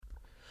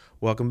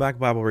Welcome back,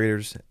 Bible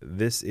readers.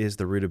 This is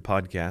the Rooted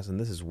Podcast, and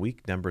this is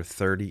week number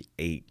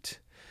 38.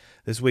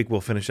 This week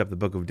we'll finish up the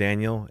book of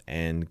Daniel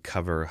and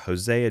cover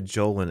Hosea,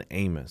 Joel, and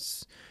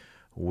Amos.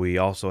 We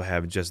also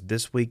have just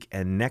this week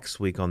and next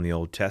week on the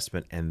Old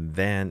Testament, and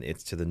then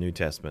it's to the New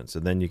Testament, so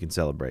then you can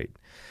celebrate.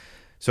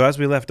 So as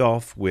we left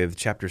off with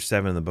chapter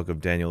 7 in the book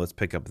of Daniel, let's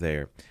pick up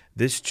there.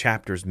 This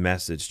chapter's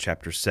message,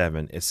 chapter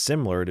 7, is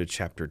similar to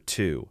chapter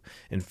 2.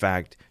 In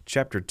fact,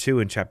 chapter 2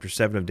 and chapter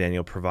 7 of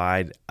Daniel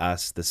provide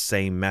us the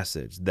same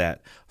message,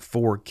 that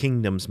 4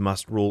 kingdoms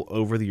must rule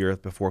over the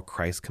earth before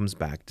Christ comes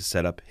back to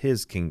set up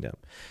his kingdom.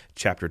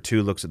 Chapter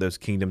 2 looks at those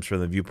kingdoms from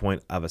the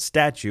viewpoint of a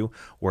statue,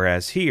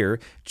 whereas here,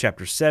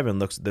 chapter 7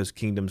 looks at those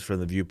kingdoms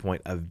from the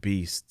viewpoint of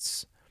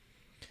beasts.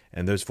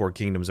 And those 4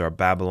 kingdoms are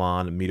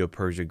Babylon,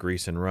 Medo-Persia,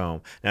 Greece, and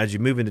Rome. Now, as you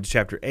move into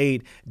chapter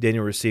 8,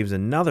 Daniel receives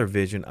another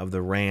vision of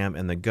the ram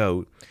and the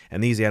goat,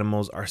 and these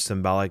animals are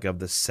symbolic of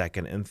the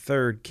 2nd and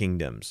 3rd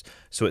kingdoms.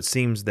 So it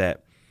seems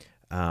that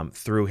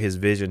through his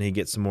vision, he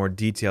gets some more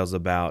details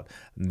about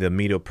the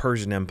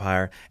Medo-Persian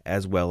Empire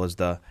as well as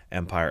the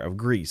Empire of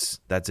Greece.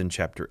 That's in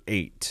chapter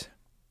 8.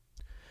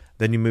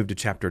 Then you move to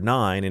chapter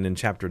 9, and in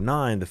chapter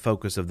 9, the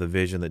focus of the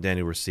vision that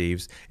Daniel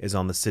receives is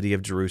on the city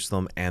of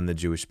Jerusalem and the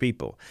Jewish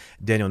people.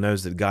 Daniel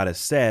knows that God has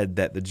said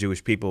that the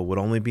Jewish people would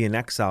only be in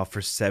exile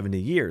for 70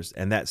 years,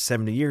 and that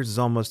 70 years is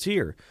almost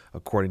here,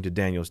 according to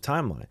Daniel's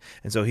timeline.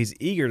 And so he's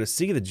eager to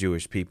see the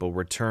Jewish people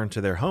return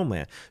to their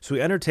homeland. So he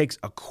undertakes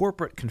a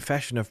corporate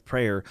confession of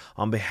prayer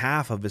on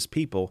behalf of his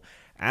people,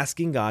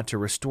 asking God to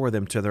restore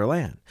them to their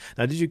land.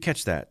 Now, did you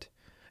catch that?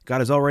 God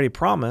has already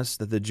promised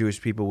that the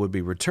Jewish people would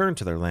be returned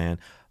to their land,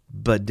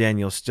 but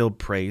Daniel still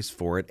prays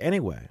for it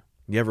anyway.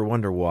 You ever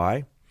wonder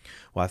why?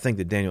 Well, I think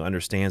that Daniel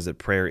understands that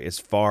prayer is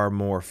far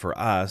more for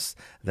us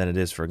than it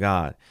is for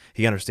God.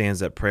 He understands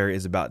that prayer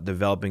is about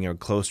developing a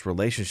close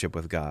relationship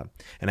with God.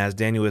 And as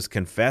Daniel is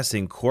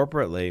confessing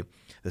corporately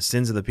the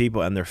sins of the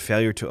people and their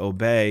failure to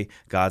obey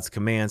God's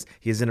commands,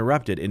 he is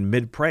interrupted in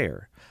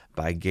mid-prayer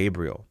by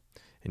Gabriel.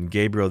 And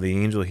Gabriel, the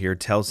angel here,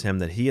 tells him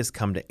that he has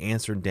come to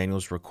answer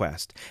Daniel's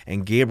request.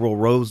 And Gabriel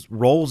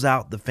rolls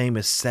out the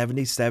famous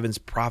 77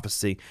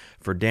 prophecy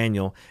for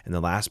Daniel in the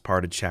last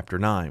part of chapter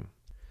 9.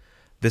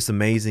 This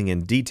amazing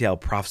and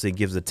detailed prophecy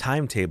gives a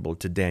timetable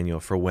to Daniel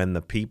for when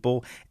the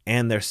people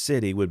and their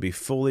city would be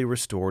fully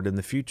restored in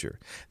the future.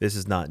 This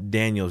is not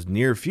Daniel's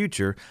near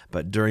future,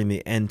 but during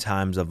the end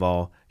times of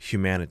all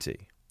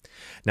humanity.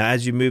 Now,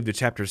 as you move to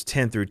chapters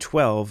 10 through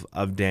 12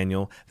 of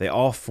Daniel, they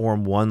all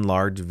form one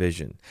large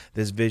vision.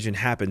 This vision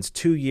happens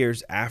 2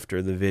 years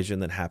after the vision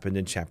that happened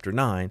in chapter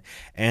 9.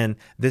 And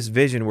this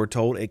vision, we're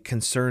told, it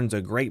concerns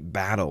a great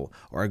battle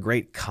or a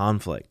great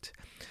conflict.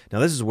 Now,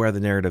 this is where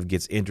the narrative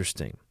gets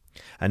interesting.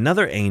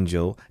 Another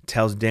angel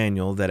tells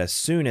Daniel that as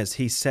soon as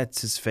he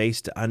sets his face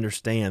to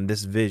understand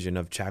this vision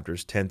of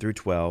chapters 10 through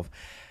 12,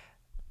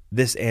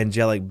 this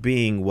angelic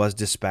being was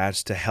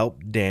dispatched to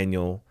help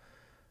Daniel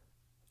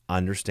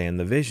understand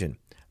the vision.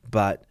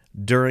 But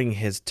during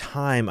his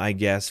time, I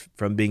guess,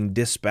 from being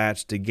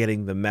dispatched to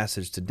getting the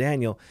message to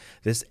Daniel,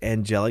 this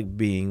angelic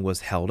being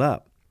was held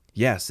up.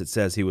 Yes, it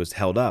says he was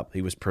held up.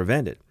 He was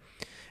prevented.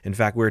 In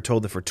fact, we're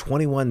told that for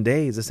 21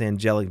 days, this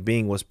angelic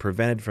being was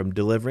prevented from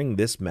delivering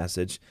this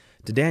message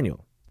to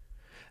Daniel.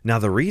 Now,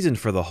 the reason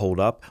for the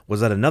holdup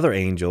was that another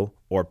angel,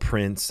 or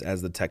prince,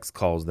 as the text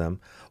calls them,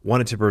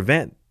 wanted to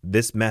prevent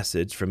this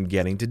message from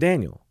getting to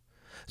Daniel.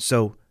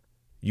 So,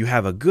 you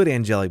have a good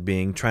angelic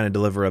being trying to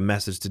deliver a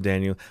message to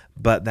Daniel,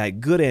 but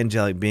that good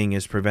angelic being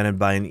is prevented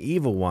by an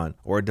evil one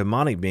or a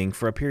demonic being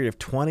for a period of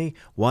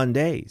 21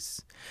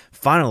 days.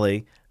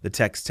 Finally, the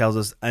text tells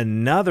us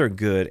another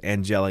good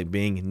angelic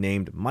being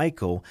named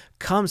Michael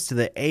comes to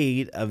the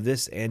aid of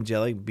this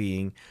angelic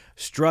being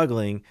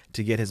struggling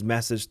to get his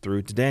message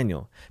through to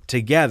Daniel.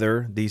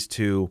 Together, these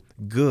two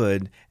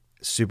good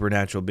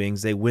supernatural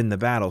beings, they win the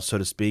battle, so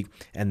to speak,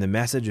 and the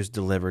message is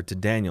delivered to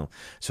Daniel.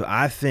 So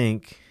I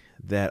think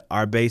that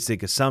our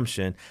basic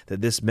assumption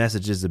that this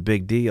message is a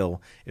big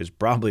deal is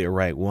probably a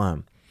right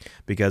one.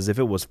 Because if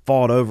it was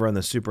fought over in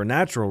the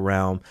supernatural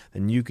realm,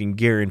 then you can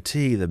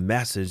guarantee the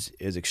message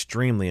is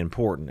extremely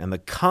important. And the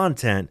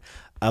content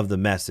of the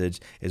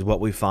message is what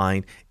we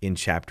find in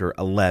chapter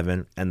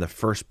 11 and the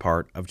first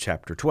part of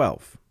chapter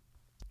 12.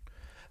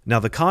 Now,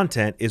 the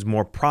content is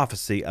more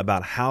prophecy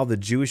about how the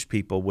Jewish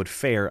people would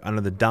fare under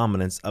the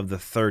dominance of the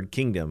 3rd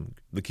kingdom,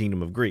 the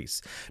kingdom of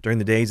Greece. During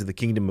the days of the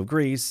kingdom of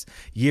Greece,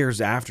 years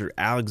after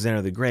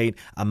Alexander the Great,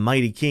 a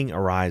mighty king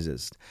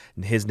arises.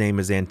 His name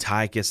is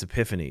Antiochus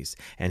Epiphanes,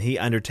 and he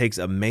undertakes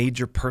a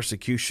major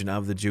persecution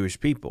of the Jewish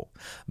people.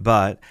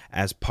 But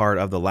as part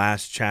of the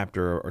last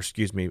chapter,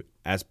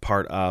 as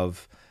part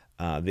of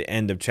the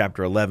end of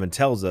chapter 11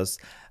 tells us,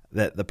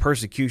 that the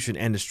persecution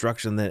and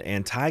destruction that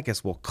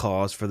Antiochus will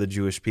cause for the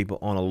Jewish people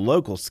on a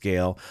local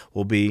scale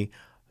will be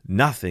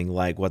nothing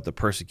like what the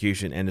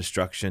persecution and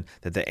destruction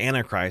that the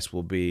Antichrist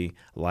will be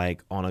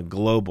like on a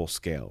global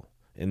scale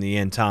in the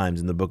end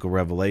times in the book of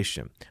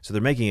Revelation. So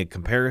they're making a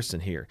comparison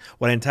here.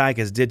 What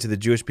Antiochus did to the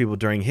Jewish people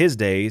during his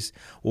days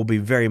will be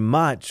very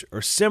much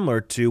or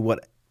similar to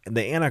what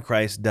the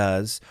Antichrist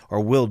does or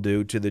will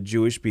do to the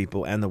Jewish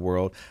people and the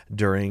world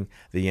during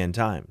the end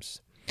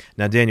times.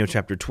 Now, Daniel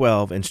chapter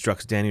 12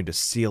 instructs Daniel to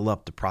seal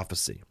up the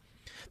prophecy.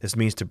 This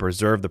means to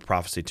preserve the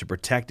prophecy, to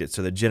protect it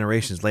so that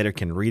generations later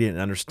can read it and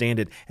understand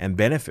it and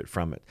benefit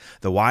from it.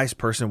 The wise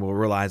person will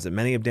realize that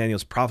many of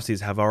Daniel's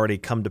prophecies have already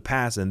come to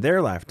pass in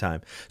their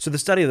lifetime. So the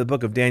study of the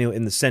book of Daniel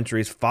in the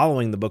centuries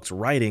following the book's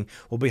writing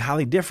will be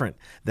highly different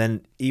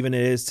than even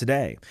it is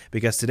today,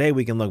 because today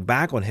we can look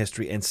back on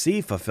history and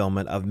see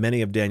fulfillment of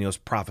many of Daniel's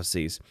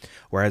prophecies,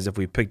 whereas if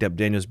we picked up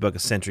Daniel's book a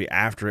century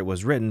after it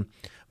was written,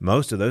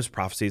 most of those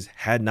prophecies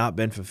had not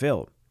been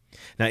fulfilled.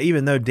 Now,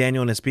 even though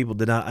Daniel and his people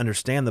did not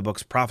understand the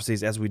book's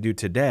prophecies as we do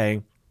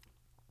today,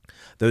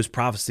 those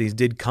prophecies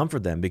did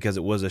comfort them because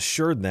it was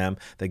assured them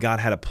that God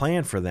had a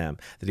plan for them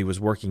that he was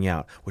working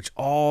out, which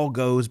all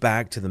goes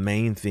back to the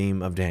main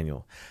theme of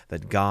Daniel,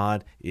 that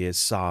God is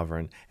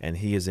sovereign and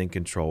he is in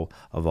control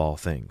of all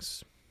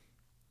things.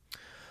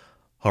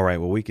 All right,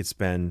 well, we could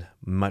spend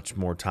much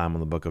more time on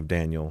the book of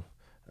Daniel,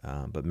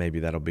 but maybe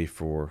that'll be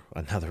for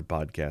another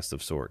podcast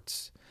of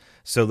sorts.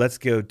 So let's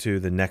go to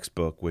the next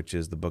book, which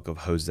is the book of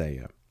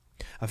Hosea.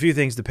 A few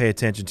things to pay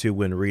attention to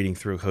when reading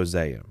through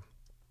Hosea.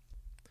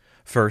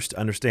 First,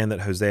 understand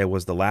that Hosea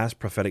was the last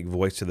prophetic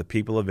voice to the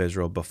people of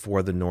Israel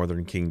before the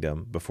northern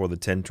kingdom, before the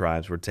 10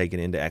 tribes were taken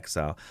into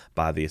exile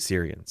by the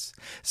Assyrians.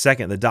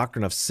 Second, the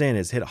doctrine of sin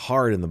is hit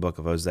hard in the book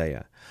of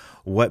Hosea.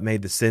 What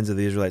made the sins of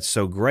the Israelites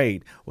so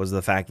great was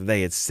the fact that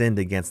they had sinned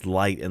against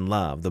light and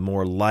love. The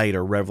more light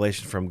or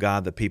revelation from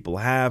God that people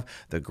have,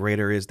 the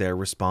greater is their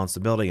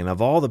responsibility. And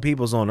of all the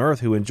peoples on earth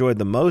who enjoyed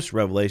the most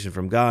revelation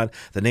from God,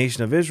 the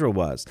nation of Israel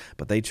was,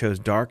 but they chose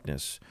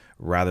darkness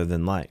rather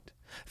than light.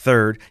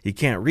 Third, you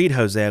can't read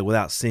Hosea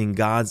without seeing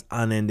God's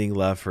unending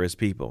love for his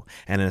people,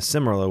 and in a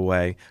similar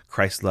way,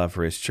 Christ's love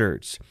for his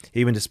church.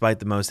 Even despite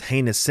the most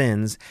heinous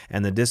sins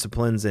and the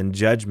disciplines and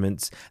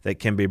judgments that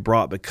can be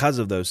brought because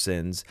of those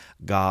sins,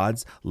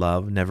 God's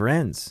love never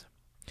ends.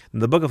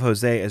 The book of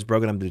Hosea is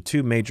broken up into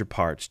two major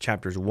parts.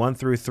 Chapters 1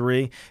 through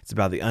 3, it's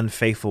about the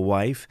unfaithful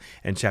wife,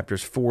 and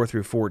chapters 4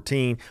 through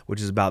 14, which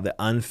is about the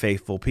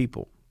unfaithful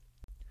people.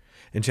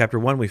 In chapter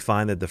 1, we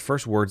find that the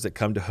first words that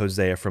come to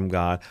Hosea from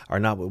God are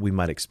not what we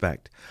might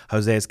expect.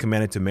 Hosea is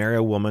commanded to marry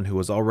a woman who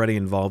was already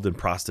involved in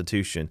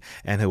prostitution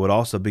and who would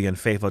also be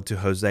unfaithful to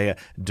Hosea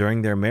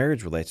during their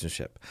marriage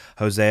relationship.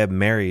 Hosea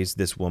marries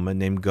this woman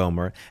named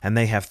Gomer, and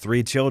they have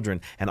 3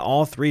 children, and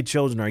all 3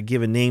 children are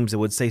given names that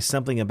would say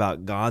something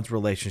about God's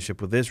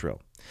relationship with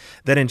Israel.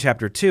 Then in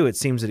chapter 2, it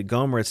seems that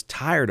Gomer is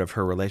tired of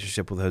her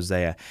relationship with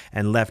Hosea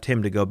and left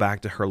him to go back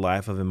to her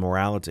life of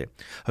immorality.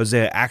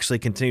 Hosea actually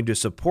continued to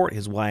support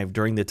his wife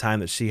during the time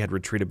that she had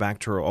retreated back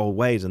to her old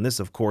ways, and this,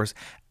 of course,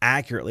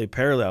 accurately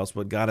parallels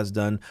what God has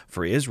done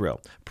for Israel,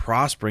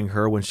 prospering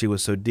her when she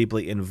was so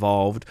deeply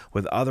involved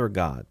with other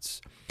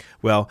gods.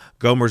 Well,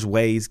 Gomer's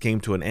ways came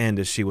to an end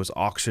as she was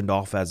auctioned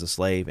off as a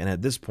slave, and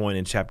at this point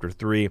in chapter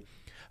 3,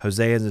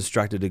 Hosea is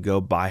instructed to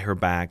go buy her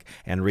back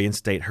and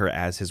reinstate her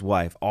as his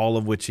wife, all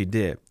of which he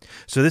did.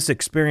 So this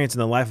experience in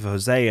the life of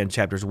Hosea in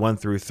chapters 1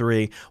 through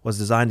 3 was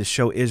designed to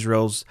show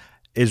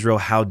Israel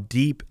how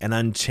deep and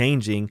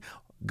unchanging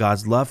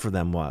God's love for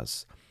them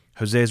was.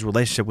 Hosea's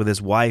relationship with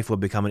his wife would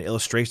become an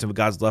illustration of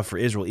God's love for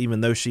Israel,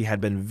 even though she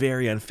had been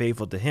very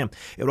unfaithful to him.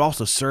 It would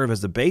also serve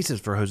as the basis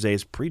for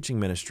Hosea's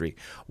preaching ministry,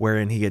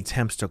 wherein he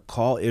attempts to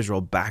call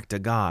Israel back to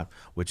God,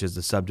 which is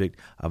the subject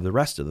of the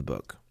rest of the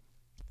book.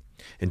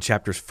 In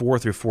chapters 4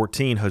 through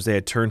 14,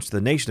 Hosea turns to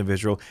the nation of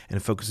Israel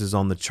and focuses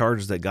on the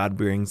charges that God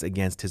brings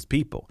against his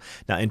people.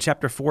 Now, in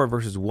chapter 4,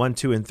 verses 1,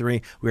 2, and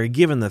 3, we are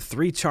given the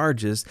 3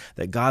 charges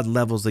that God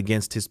levels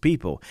against his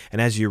people. And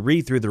as you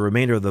read through the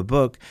remainder of the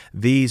book,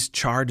 these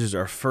charges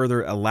are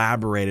further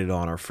elaborated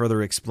on or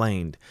further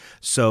explained.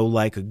 So,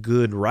 like a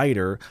good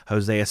writer,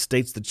 Hosea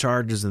states the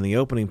charges in the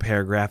opening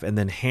paragraph and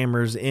then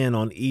hammers in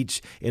on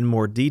each in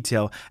more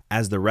detail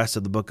as the rest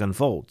of the book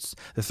unfolds.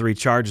 The 3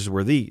 charges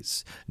were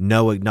these: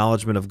 no acknowledgement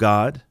of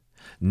God,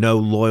 no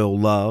loyal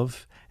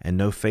love, and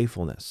no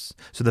faithfulness.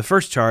 So the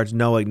first charge,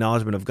 no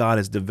acknowledgement of God,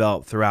 is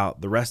developed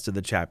throughout the rest of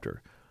the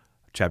chapter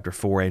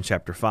 4 and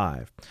chapter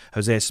 5.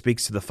 Hosea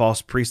speaks to the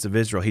false priests of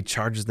Israel. He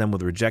charges them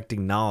with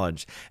rejecting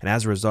knowledge, and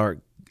as a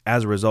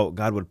result,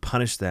 God would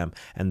punish them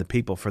and the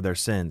people for their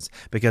sins,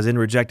 because in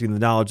rejecting the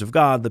knowledge of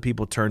God, the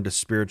people turned to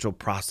spiritual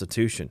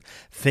prostitution,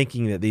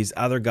 thinking that these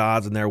other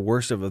gods and their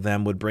worship of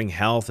them would bring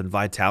health and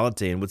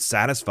vitality and would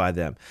satisfy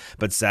them.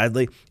 But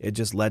sadly, it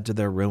just led to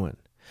their ruin.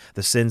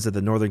 The sins that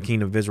the northern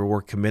kingdom of Israel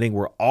were committing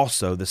were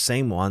also the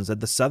same ones that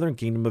the southern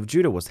kingdom of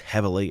Judah was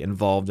heavily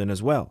involved in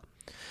as well.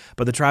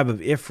 But the tribe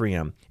of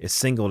Ephraim is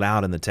singled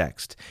out in the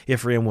text.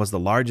 Ephraim was the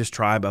largest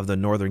tribe of the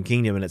northern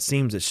kingdom, and it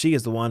seems that she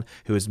is the one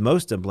who is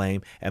most to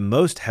blame and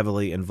most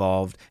heavily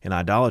involved in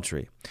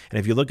idolatry. And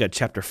if you look at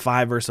chapter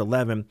 5, verse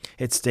 11,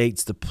 it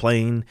states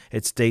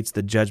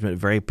the judgment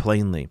very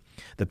plainly.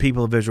 The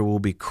people of Israel will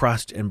be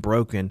crushed and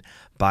broken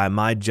by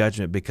my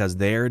judgment because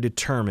they are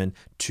determined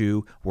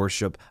to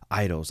worship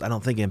idols. I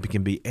don't think it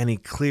can be any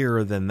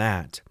clearer than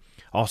that.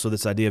 Also,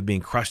 this idea of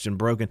being crushed and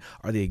broken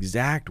are the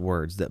exact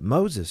words that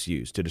Moses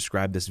used to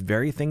describe this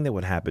very thing that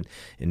would happen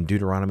in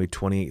Deuteronomy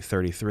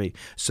 28:33.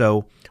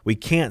 So we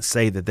can't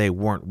say that they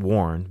weren't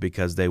warned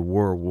because they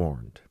were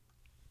warned.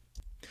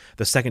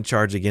 The second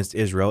charge against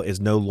Israel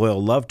is no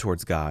loyal love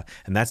towards God,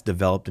 and that's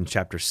developed in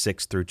chapter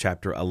 6 through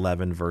chapter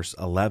 11, verse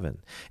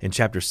 11. In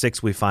chapter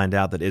 6, we find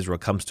out that Israel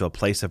comes to a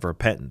place of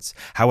repentance.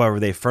 However,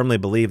 they firmly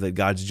believe that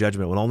God's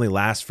judgment will only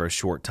last for a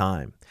short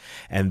time,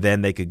 and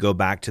then they could go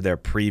back to their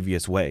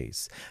previous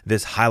ways.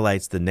 This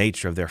highlights the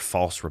nature of their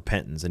false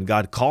repentance, and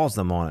God calls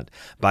them on it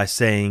by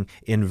saying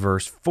in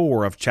verse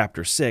 4 of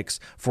chapter 6,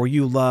 For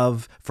your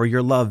love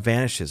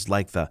vanishes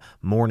like the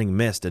morning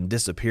mist and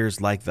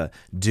disappears like the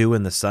dew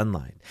in the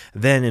sunlight.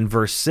 Then in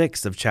verse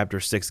 6 of chapter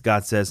 6,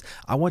 God says,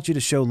 I want you to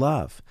show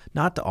love,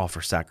 not to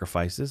offer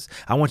sacrifices.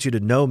 I want you to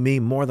know me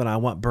more than I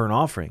want burnt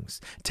offerings.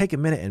 Take a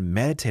minute and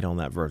meditate on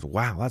that verse.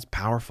 Wow, that's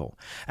powerful.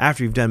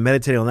 After you've done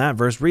meditating on that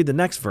verse, read the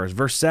next verse,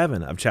 verse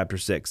 7 of chapter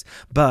 6.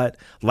 But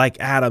like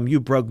Adam, you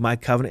broke my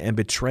covenant and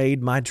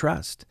betrayed my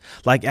trust.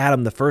 Like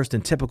Adam, the first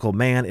and typical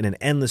man in an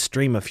endless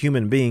stream of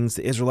human beings,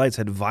 the Israelites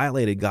had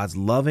violated God's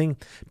loving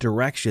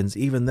directions,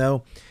 even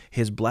though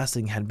his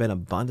blessing had been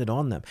abundant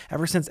on them.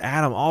 Ever since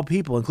Adam, all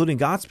people, including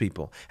God's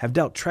people, have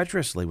dealt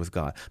treacherously with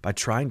God by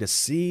trying to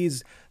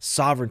seize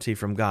sovereignty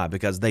from God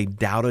because they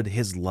doubted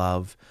his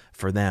love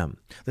for them.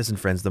 Listen,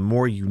 friends, the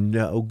more you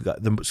know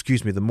God,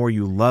 the more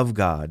you love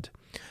God,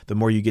 the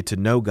more you get to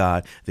know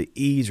God, the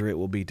easier it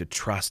will be to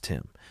trust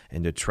him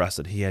and to trust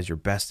that he has your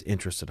best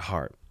interest at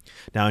heart.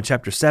 Now, in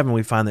chapter 7,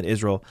 we find that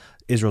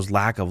Israel's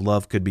lack of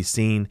love could be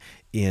seen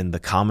in the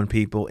common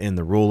people, in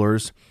the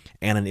rulers,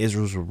 and in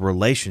Israel's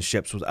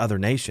relationships with other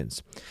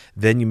nations.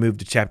 Then you move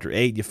to chapter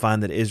 8, you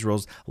find that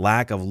Israel's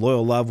lack of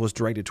loyal love was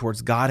directed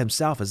towards God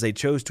himself as they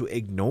chose to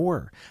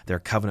ignore their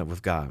covenant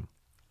with God.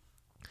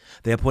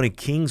 They appointed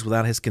kings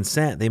without his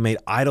consent. They made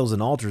idols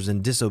and altars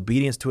in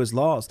disobedience to his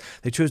laws.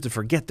 They chose to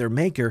forget their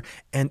maker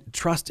and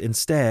trust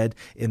instead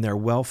in their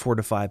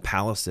well-fortified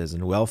palaces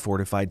and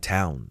well-fortified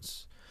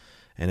towns.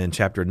 And in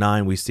chapter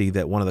 9, we see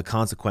that one of the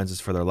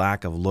consequences for their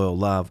lack of loyal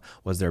love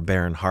was their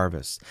barren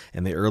harvest.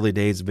 In the early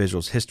days of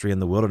Israel's history in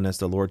the wilderness,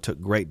 the Lord took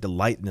great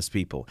delight in his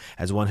people,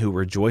 as one who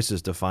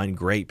rejoices to find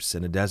grapes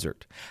in a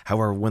desert.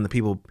 However, when the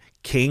people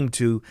came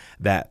to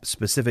that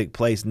specific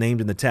place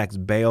named in the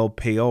text, Baal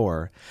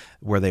Peor,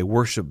 where they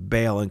worshiped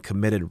Baal and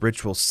committed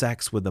ritual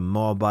sex with the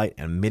Moabite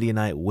and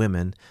Midianite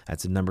women,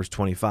 that's in Numbers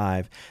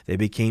 25, they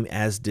became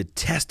as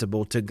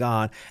detestable to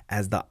God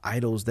as the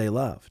idols they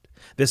loved.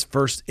 This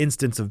first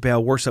instance of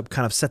Baal worship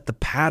kind of set the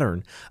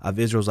pattern of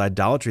Israel's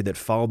idolatry that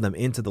followed them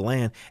into the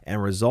land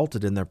and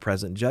resulted in their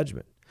present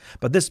judgment.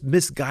 But this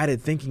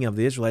misguided thinking of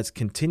the Israelites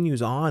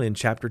continues on in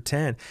chapter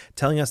 10,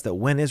 telling us that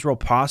when Israel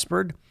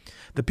prospered,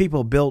 the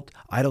people built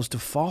idols to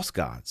false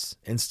gods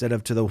instead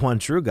of to the one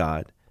true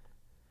God.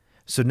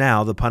 So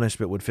now the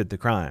punishment would fit the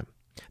crime.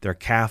 Their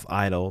calf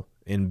idol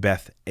in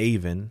Beth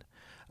Aven,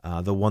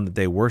 the one that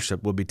they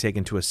worship, will be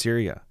taken to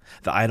Assyria.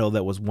 The idol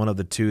that was one of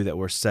the two that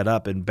were set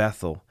up in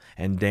Bethel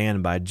and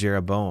Dan by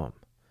Jeroboam.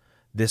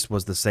 This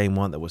was the same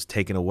one that was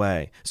taken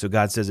away. So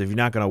God says, if you're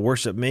not going to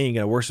worship me, you're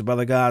going to worship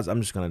other gods, I'm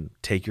just going to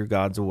take your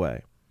gods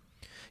away.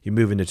 You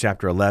move into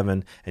chapter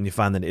 11, and you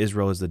find that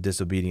Israel is the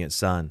disobedient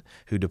son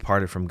who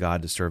departed from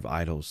God to serve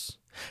idols.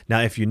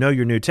 Now, if you know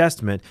your New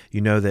Testament, you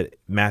know that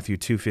Matthew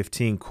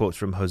 2:15 quotes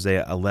from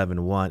Hosea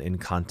 11:1 in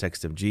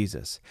context of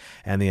Jesus.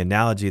 And the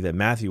analogy that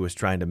Matthew was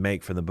trying to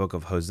make from the book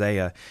of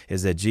Hosea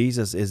is that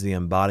Jesus is the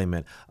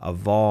embodiment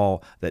of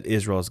all that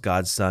Israel's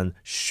God's son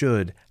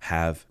should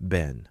have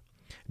been.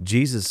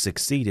 Jesus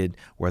succeeded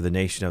where the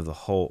nation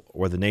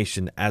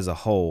as a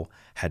whole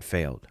had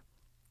failed.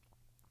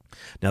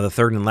 Now, the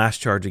third and last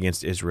charge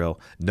against Israel,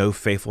 no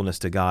faithfulness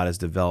to God, is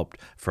developed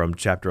from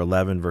chapter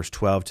 11, verse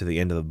 12 to the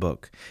end of the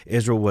book.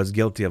 Israel was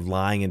guilty of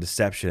lying and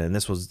deception, and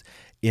this was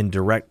in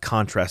direct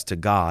contrast to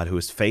God, who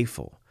is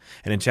faithful.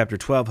 And in chapter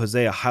 12,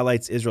 Hosea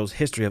highlights Israel's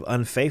history of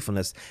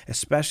unfaithfulness,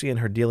 especially in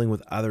her dealing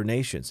with other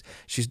nations.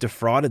 She's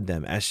defrauded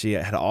them, as she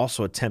had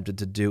also attempted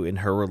to do in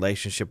her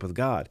relationship with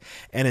God.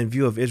 And in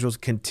view of Israel's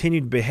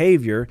continued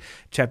behavior,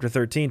 chapter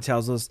 13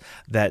 tells us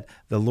that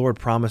the Lord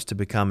promised to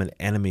become an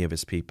enemy of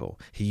his people.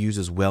 He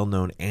uses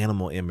well-known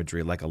animal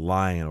imagery like a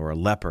lion or a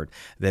leopard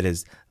that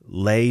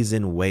lays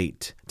in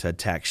wait to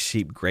attack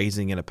sheep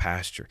grazing in a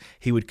pasture.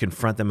 He would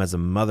confront them as a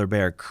mother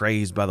bear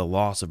crazed by the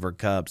loss of her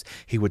cubs.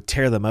 He would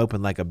tear them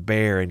open like a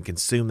bear and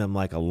consume them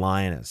like a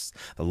lioness.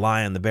 The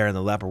lion, the bear, and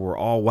the leopard were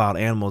all wild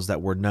animals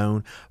that were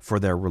known for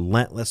their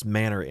relentless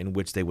manner in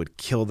which they would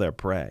kill their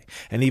prey.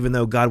 And even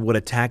though God would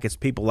attack his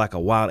people like a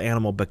wild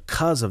animal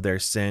because of their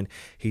sin,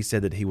 he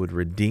said that he would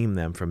redeem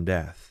them from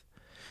death.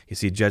 You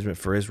see, judgment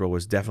for Israel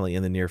was definitely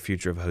in the near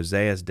future of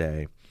Hosea's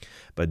day,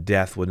 but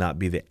death would not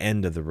be the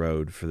end of the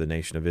road for the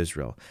nation of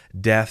Israel.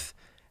 Death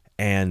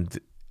and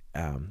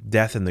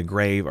the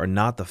grave are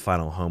not the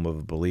final home of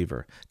a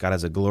believer. God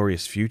has a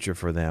glorious future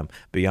for them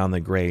beyond the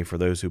grave for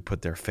those who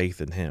put their faith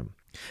in him.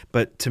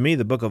 But to me,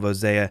 the book of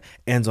Hosea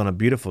ends on a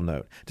beautiful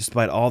note.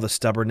 Despite all the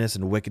stubbornness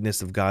and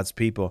wickedness of God's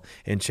people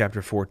in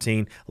chapter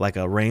 14, like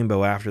a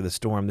rainbow after the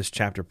storm, this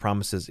chapter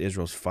promises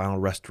Israel's final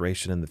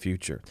restoration in the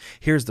future.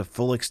 Here's the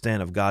full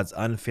extent of God's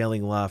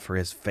unfailing love for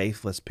his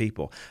faithless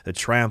people, the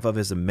triumph of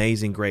his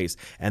amazing grace,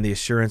 and the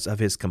assurance of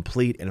his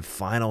complete and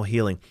final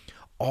healing.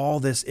 All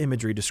this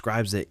imagery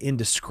describes the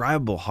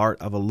indescribable heart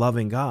of a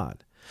loving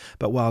God.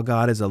 But while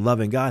God is a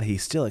loving God, he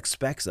still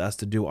expects us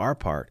to do our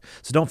part.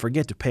 So don't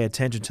forget to pay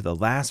attention to the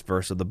last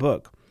verse of the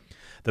book.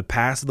 The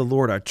paths of the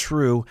Lord are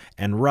true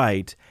and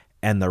right,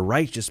 and the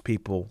righteous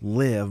people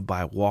live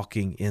by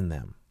walking in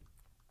them.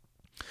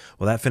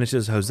 Well, that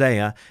finishes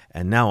Hosea,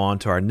 and now on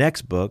to our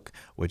next book,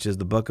 which is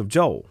the book of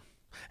Joel.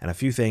 And a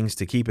few things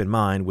to keep in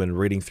mind when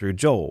reading through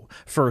Joel.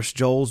 First,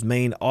 Joel's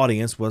main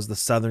audience was the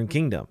southern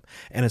kingdom,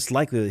 and it's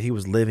likely that he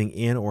was living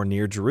in or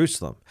near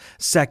Jerusalem.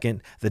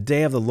 Second, the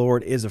day of the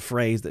Lord is a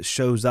phrase that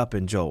shows up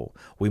in Joel.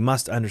 We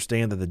must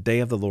understand that the day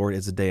of the Lord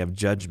is a day of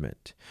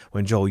judgment.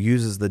 When Joel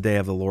uses the day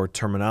of the Lord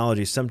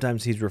terminology,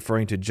 sometimes he's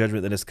referring to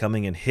judgment that is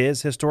coming in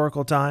his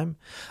historical time.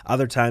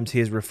 Other times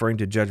he is referring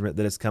to judgment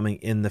that is coming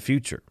in the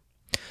future.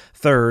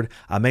 Third,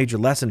 a major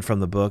lesson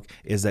from the book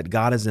is that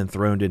God is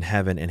enthroned in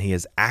heaven and he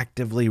is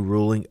actively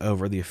ruling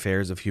over the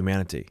affairs of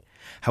humanity.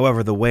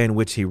 However, the way in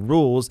which he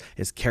rules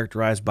is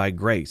characterized by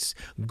grace.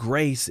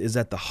 Grace is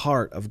at the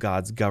heart of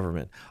God's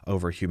government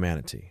over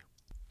humanity.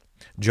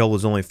 Joel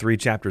is only 3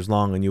 chapters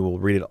long, and you will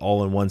read it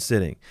all in one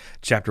sitting.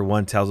 Chapter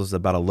 1 tells us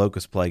about a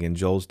locust plague in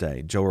Joel's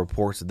day. Joel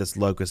reports that this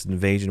locust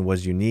invasion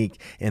was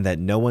unique in that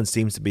no one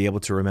seems to be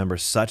able to remember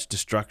such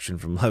destruction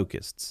from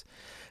locusts.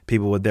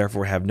 People would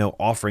therefore have no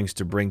offerings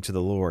to bring to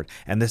the Lord,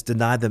 and this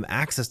denied them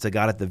access to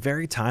God at the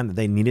very time that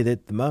they needed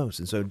it the most.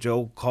 And so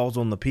Joel calls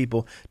on the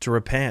people to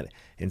repent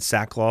in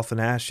sackcloth and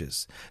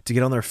ashes, to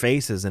get on their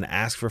faces and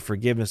ask for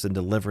forgiveness and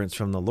deliverance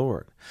from the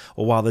Lord.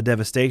 Well, while the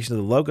devastation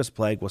of the locust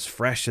plague was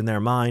fresh in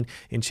their mind,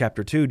 in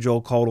chapter 2,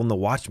 Joel called on the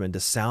watchmen to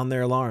sound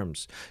their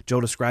alarms.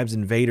 Joel describes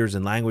invaders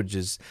in language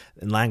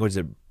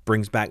that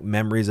brings back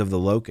memories of the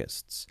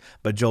locusts.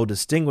 But Joel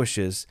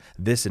distinguishes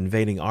this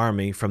invading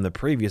army from the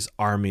previous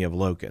army of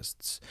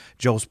locusts.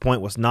 Joel's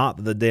point was not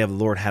that the day of the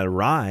Lord had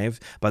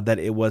arrived, but that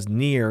it was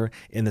near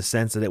in the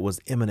sense that it was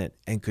imminent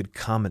and could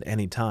come at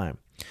any time.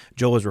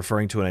 Joel is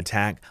referring to an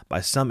attack by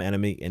some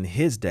enemy in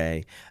his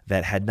day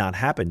that had not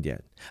happened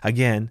yet.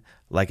 Again,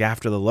 like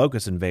after the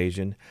locust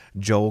invasion,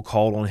 Joel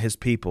called on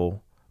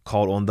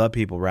the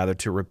people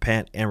to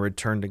repent and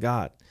return to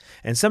God.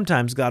 And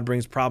sometimes God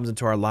brings problems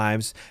into our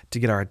lives to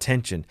get our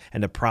attention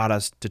and to prod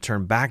us to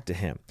turn back to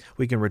him.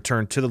 We can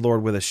return to the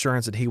Lord with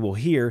assurance that he will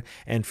hear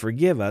and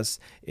forgive us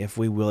if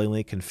we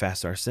willingly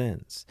confess our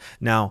sins.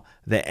 Now,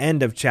 the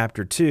end of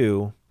chapter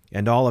 2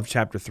 and all of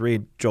chapter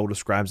 3, Joel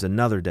describes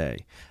another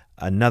day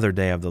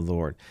of the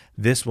Lord.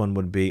 This one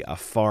would be a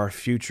far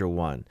future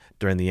one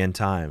during the end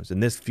times. In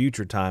this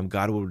future time,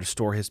 God will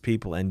restore his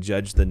people and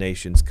judge the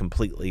nations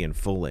completely and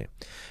fully.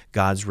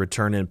 God's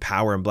return in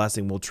power and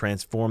blessing will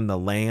transform the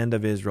land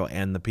of Israel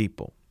and the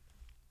people.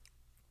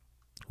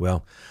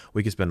 Well,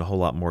 we could spend a whole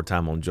lot more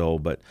time on Joel,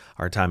 but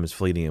our time is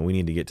fleeting and we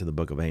need to get to the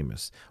book of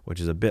Amos,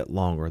 which is a bit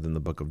longer than the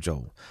book of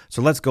Joel.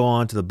 So let's go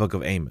on to the book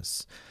of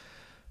Amos.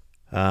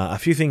 A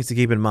few things to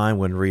keep in mind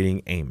when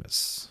reading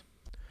Amos.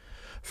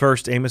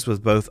 First, Amos was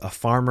both a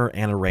farmer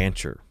and a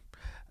rancher.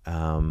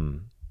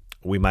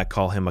 We might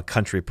call him a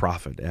country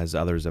prophet, as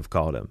others have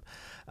called him.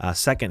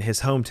 Second,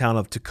 his hometown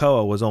of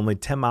Tekoa was only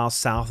 10 miles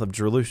south of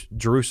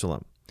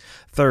Jerusalem.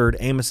 Third,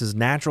 Amos's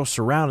natural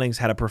surroundings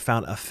had a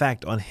profound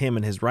effect on him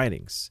and his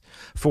writings.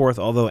 Fourth,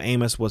 although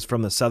Amos was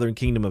from the southern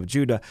kingdom of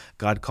Judah,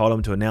 God called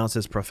him to announce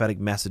his prophetic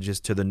messages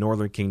to the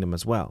northern kingdom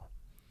as well.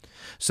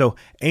 So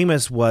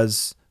Amos'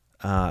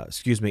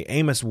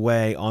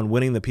 way on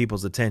winning the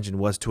people's attention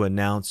was to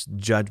announce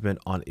judgment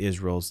on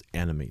Israel's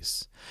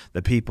enemies.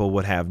 The people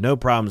would have no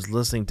problems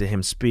listening to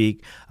him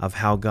speak of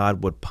how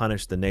God would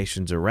punish the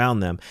nations around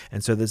them.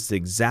 And so this is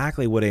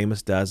exactly what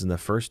Amos does in the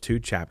first 2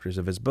 chapters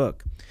of his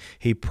book.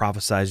 He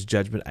prophesies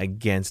judgment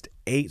against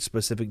 8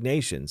 specific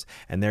nations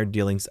and their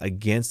dealings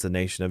against the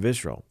nation of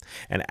Israel.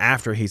 And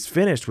after he's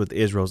finished with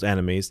Israel's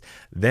enemies,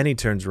 then he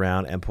turns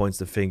around and points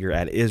the finger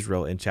at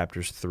Israel in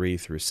chapters 3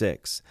 through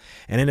 6.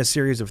 And in a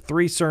series of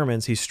 3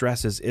 sermons, he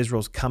stresses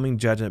Israel's coming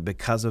judgment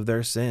because of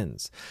their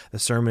sins. The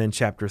sermon in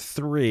chapter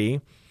 3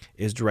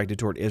 is directed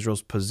toward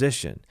Israel's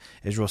position.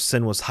 Israel's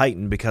sin was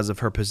heightened because of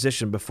her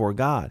position before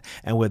God,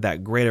 and with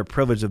that greater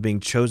privilege of being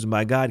chosen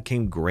by God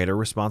came greater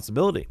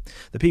responsibility.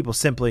 The people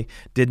simply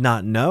did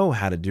not know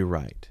how to do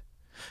right.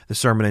 The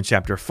sermon in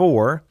chapter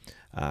 4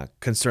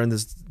 concerned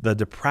the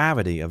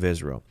depravity of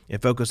Israel.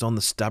 It focused on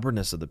the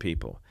stubbornness of the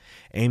people.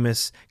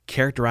 Amos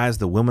characterized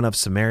the women of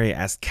Samaria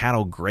as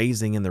cattle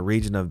grazing in the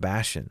region of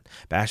Bashan.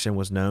 Bashan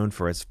was known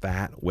for its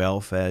fat,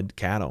 well-fed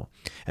cattle,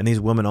 and these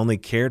women only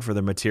cared for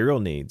their material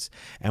needs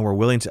and were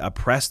willing to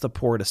oppress the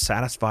poor to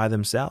satisfy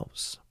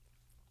themselves.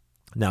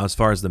 Now, as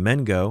far as the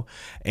men go,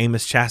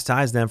 Amos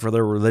chastised them for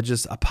their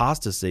religious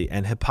apostasy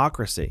and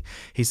hypocrisy.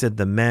 He said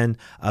the men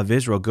of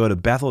Israel go to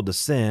Bethel to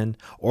sin,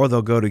 or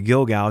they'll go to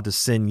Gilgal to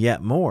sin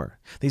yet more.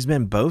 These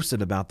men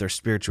boasted about their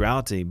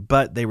spirituality,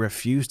 but they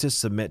refused to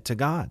submit to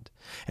God.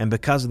 And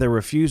because of their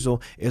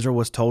refusal, Israel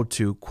was told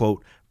to,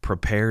 quote,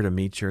 prepare to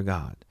meet your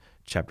God.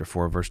 Chapter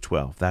 4, verse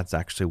 12. That's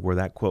actually where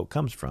that quote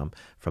comes from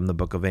the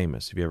book of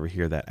Amos, if you ever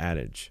hear that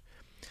adage.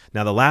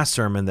 Now, the last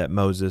sermon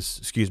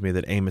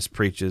that Amos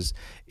preaches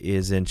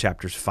is in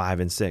chapters 5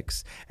 and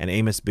 6. And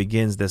Amos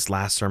begins this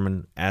last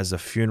sermon as a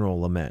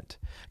funeral lament.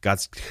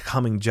 God's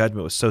coming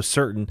judgment was so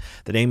certain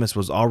that Amos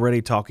was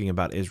already talking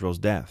about Israel's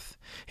death.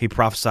 He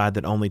prophesied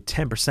that only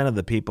 10% of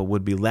the people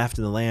would be left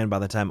in the land by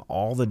the time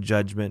all the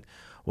judgment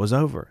was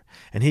over.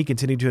 And he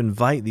continued to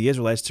invite the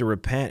Israelites to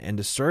repent and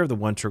to serve the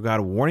one true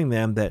God, warning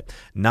them to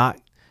not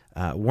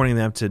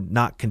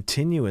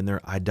continue in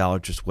their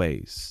idolatrous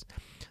ways.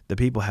 The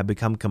people had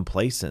become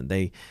complacent.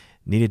 They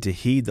needed to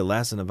heed the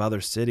lesson of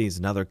other cities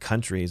and other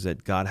countries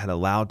that God had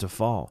allowed to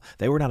fall.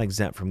 They were not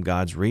exempt from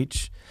God's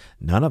reach.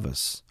 None of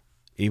us,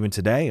 even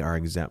today, are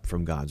exempt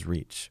from God's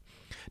reach.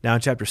 Now,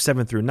 in chapters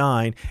 7 through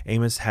 9,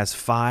 Amos has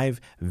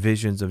 5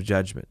 visions of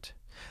judgment.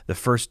 The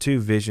first 2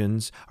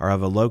 visions are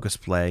of a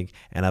locust plague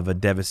and of a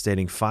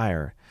devastating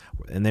fire,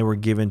 and they were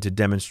given to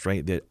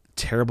demonstrate the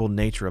terrible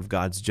nature of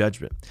God's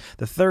judgment.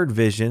 The third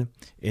vision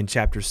in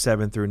chapters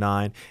 7 through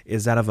 9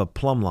 is that of a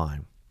plumb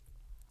line.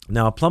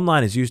 Now, a plumb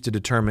line is used to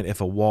determine if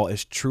a wall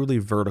is truly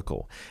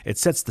vertical. It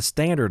sets the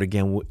standard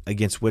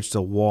against which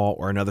the wall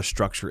or another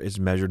structure is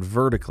measured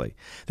vertically.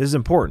 This is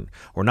important.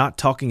 We're not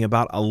talking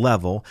about a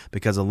level,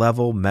 because a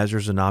level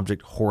measures an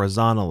object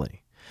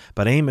horizontally.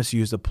 But Amos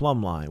used a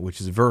plumb line, which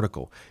is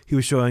vertical. He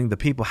was showing the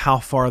people how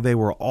far they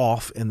were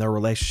off in their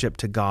relationship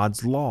to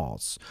God's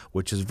laws,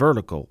 which is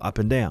vertical, up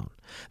and down.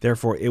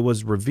 Therefore, it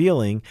was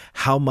revealing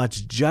how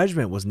much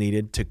judgment was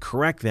needed to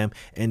correct them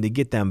and to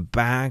get them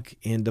back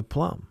into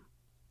plumb.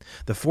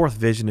 The fourth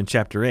vision in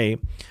chapter 8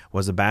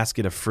 was a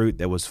basket of fruit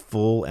that was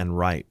full and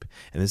ripe,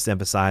 and this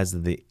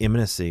emphasized the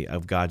imminency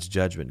of God's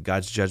judgment.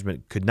 God's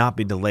judgment could not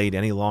be delayed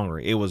any longer.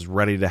 It was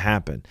ready to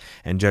happen,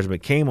 and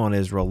judgment came on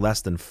Israel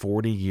less than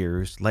 40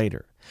 years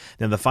later.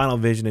 Now, the final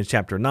vision in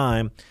chapter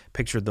 9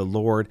 pictured the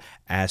Lord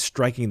as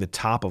striking the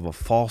top of a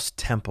false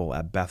temple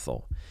at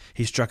Bethel.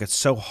 He struck it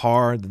so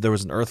hard that there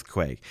was an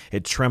earthquake.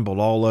 It trembled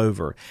all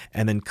over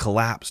and then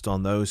collapsed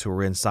on those who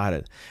were inside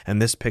it.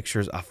 And this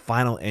pictures a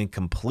final and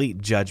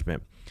complete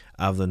judgment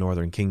of the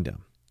northern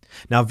kingdom.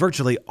 Now,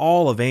 virtually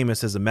all of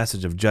Amos is a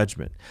message of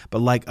judgment,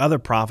 but like other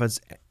prophets,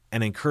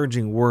 an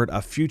encouraging word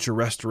of future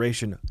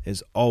restoration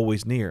is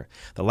always near.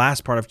 The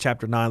last part of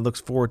chapter 9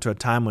 looks forward to a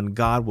time when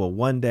God will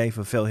one day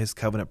fulfill his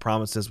covenant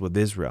promises with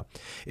Israel.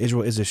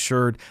 Israel is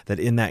assured that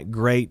in that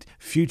great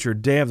future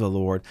day of the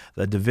Lord,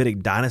 the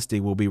Davidic dynasty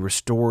will be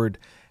restored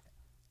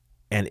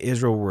and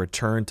Israel will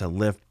return to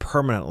live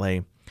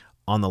permanently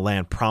on the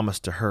land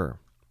promised to her.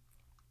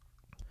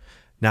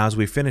 Now, as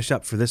we finish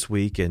up for this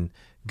week and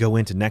go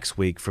into next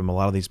week from a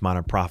lot of these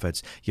minor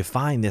prophets, you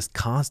find this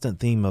constant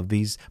theme of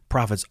these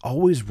prophets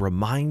always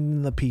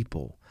reminding the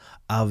people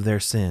of their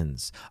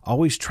sins,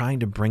 always trying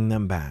to bring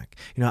them back.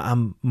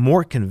 I'm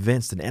more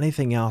convinced than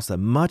anything else that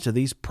much of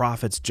these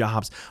prophets'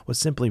 jobs was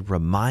simply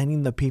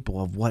reminding the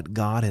people of what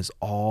God has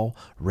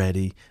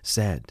already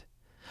said.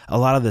 A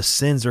lot of the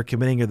sins they're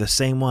committing are the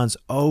same ones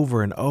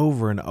over and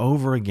over and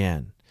over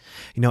again.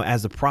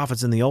 As the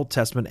prophets in the Old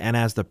Testament and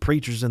as the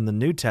preachers in the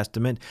New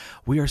Testament,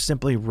 we are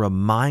simply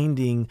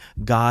reminding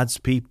God's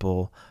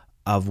people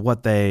of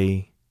what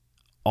they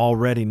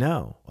already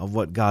know, of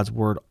what God's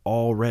word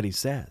already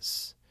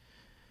says.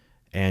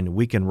 And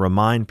we can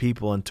remind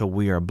people until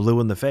we are blue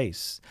in the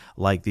face,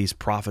 like these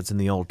prophets in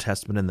the Old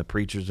Testament and the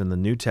preachers in the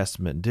New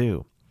Testament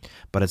do.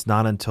 But it's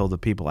not until the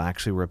people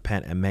actually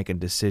repent and make a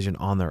decision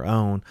on their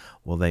own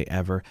will they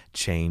ever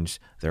change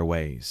their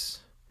ways.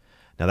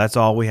 Now, that's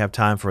all we have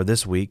time for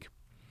this week.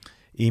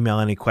 Email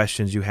any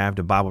questions you have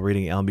to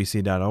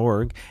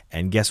BibleReading@lmbc.org.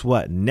 And guess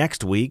what?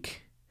 Next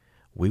week,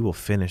 we will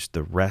finish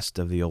the rest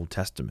of the Old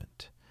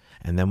Testament.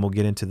 And then we'll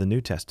get into the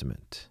New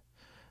Testament.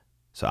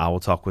 So I will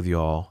talk with you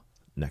all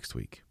next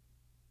week.